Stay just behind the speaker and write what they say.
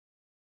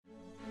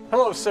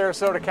Hello,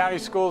 Sarasota County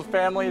Schools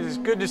family. It is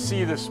good to see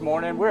you this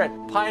morning. We're at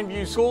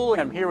Pineview School.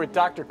 I'm here with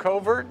Dr.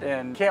 Covert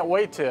and can't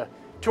wait to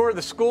tour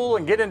the school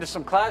and get into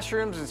some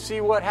classrooms and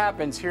see what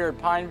happens here at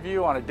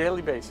Pineview on a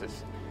daily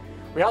basis.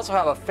 We also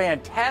have a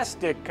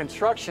fantastic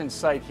construction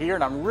site here,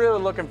 and I'm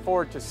really looking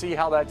forward to see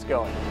how that's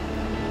going.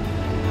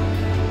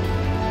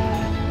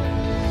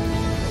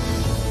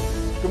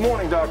 Good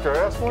morning, Dr.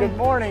 Asplen. Good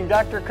morning,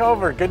 Dr.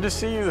 Covert. Good to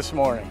see you this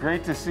morning.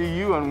 Great to see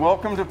you, and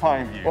welcome to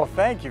Pineview. Well,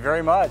 thank you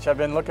very much. I've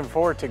been looking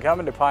forward to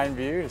coming to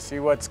Pineview to see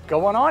what's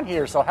going on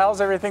here. So how's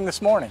everything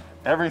this morning?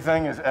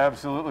 Everything is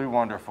absolutely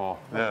wonderful.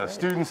 The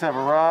students have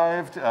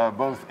arrived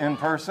both in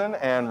person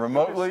and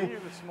remotely.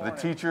 The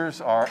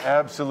teachers are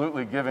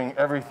absolutely giving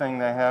everything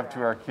they have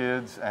to our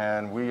kids,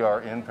 and we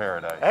are in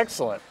paradise.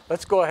 Excellent.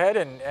 Let's go ahead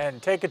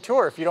and take a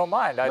tour if you don't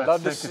mind. I'd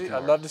love to see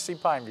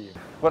Pineview.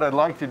 What I'd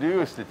like to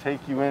do is to take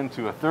you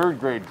into a third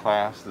grade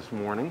class this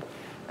morning,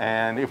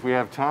 and if we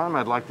have time,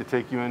 I'd like to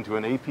take you into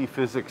an AP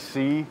Physics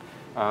C,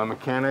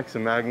 mechanics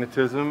and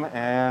magnetism,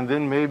 and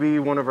then maybe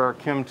one of our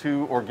Chem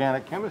 2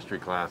 organic chemistry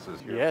classes.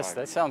 Yes,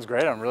 that sounds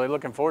great. I'm really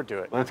looking forward to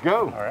it. Let's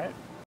go. All right.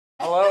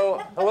 Hello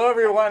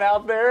everyone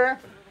out there.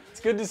 It's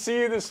good to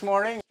see you this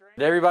morning.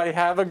 Did everybody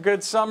have a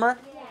good summer?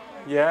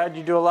 Yeah, did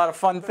you do a lot of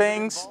fun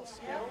things?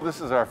 This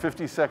is our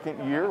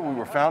 52nd year. We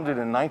were founded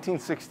in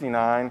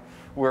 1969.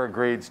 We're a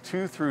grades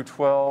 2 through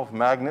 12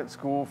 magnet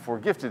school for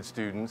gifted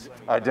students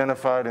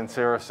identified in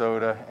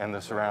Sarasota and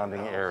the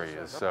surrounding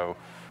areas. So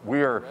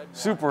we are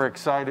super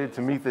excited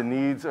to meet the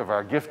needs of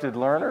our gifted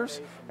learners,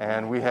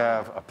 and we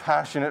have a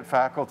passionate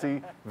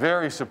faculty,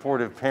 very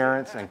supportive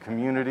parents and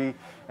community,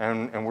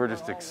 and we're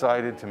just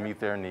excited to meet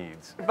their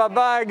needs.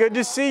 Bye-bye, good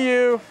to see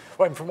you.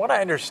 Well, and from what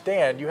I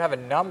understand, you have a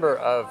number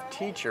of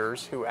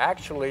teachers who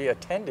actually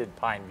attended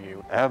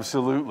Pineview.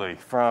 Absolutely,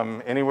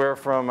 from anywhere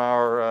from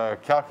our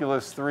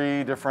Calculus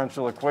 3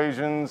 differential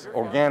equations,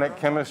 organic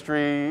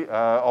chemistry,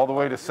 all the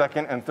way to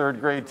second and third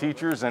grade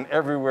teachers and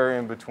everywhere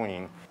in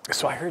between.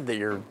 So I heard that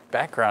your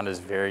background is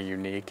very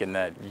unique and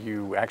that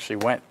you actually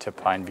went to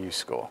Pineview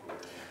School.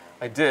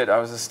 I did. I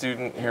was a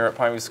student here at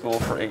Pineview School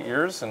for 8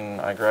 years, and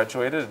I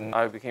graduated and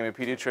I became a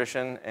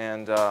pediatrician,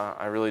 and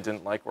I really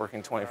didn't like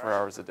working 24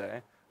 hours a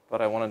day. But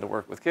I wanted to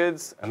work with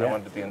kids, and I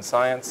wanted to be in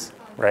science.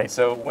 Right.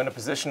 So when a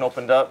position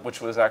opened up,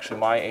 which was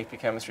actually my AP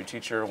chemistry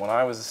teacher when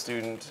I was a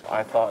student,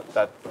 I thought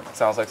that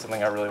sounds like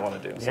something I really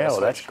want to do. So yeah, well,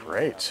 that's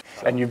great.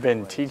 And you've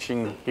been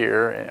teaching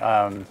here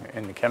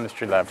in the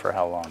chemistry lab for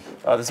how long?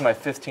 This is my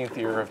 15th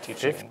year of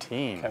teaching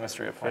 15.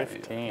 chemistry at Pineview.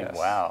 15, yes.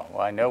 Wow.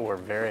 Well, I know we're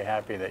very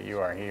happy that you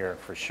are here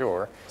for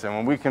sure. And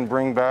when we can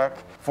bring back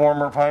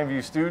former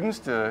Pineview students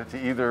to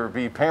either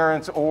be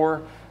parents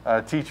or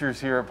teachers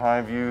here at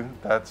Pineview,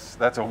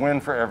 that's a win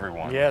for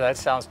everyone. Yeah, that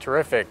sounds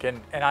terrific.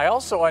 And I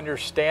also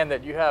understand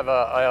that you have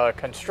a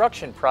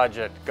construction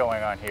project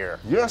going on here.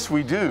 Yes,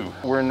 we do.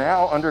 We're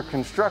now under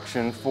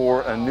construction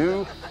for a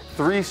new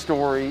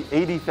 3-story,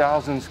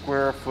 80,000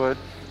 square foot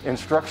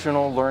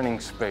instructional learning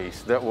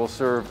space that will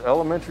serve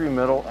elementary,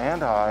 middle,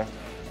 and high,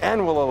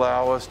 and will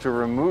allow us to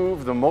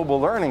remove the mobile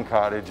learning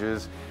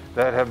cottages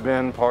that have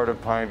been part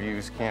of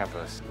Pineview's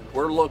campus.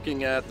 We're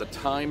looking at the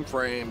time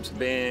frames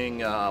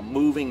being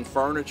moving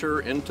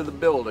furniture into the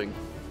building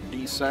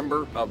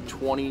December of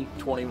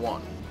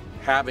 2021,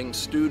 having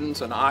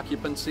students and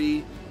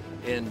occupancy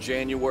in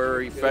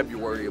January,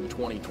 February of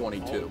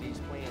 2022.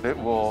 It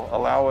will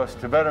allow us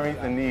to better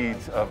meet the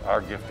needs of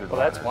our gifted learners. Well,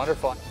 that's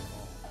wonderful.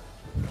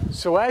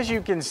 So as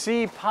you can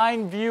see,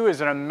 Pineview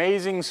is an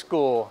amazing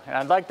school, and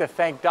I'd like to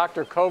thank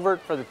Dr. Covert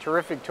for the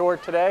terrific tour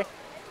today,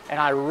 and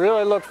I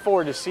really look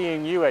forward to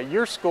seeing you at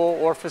your school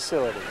or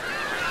facility.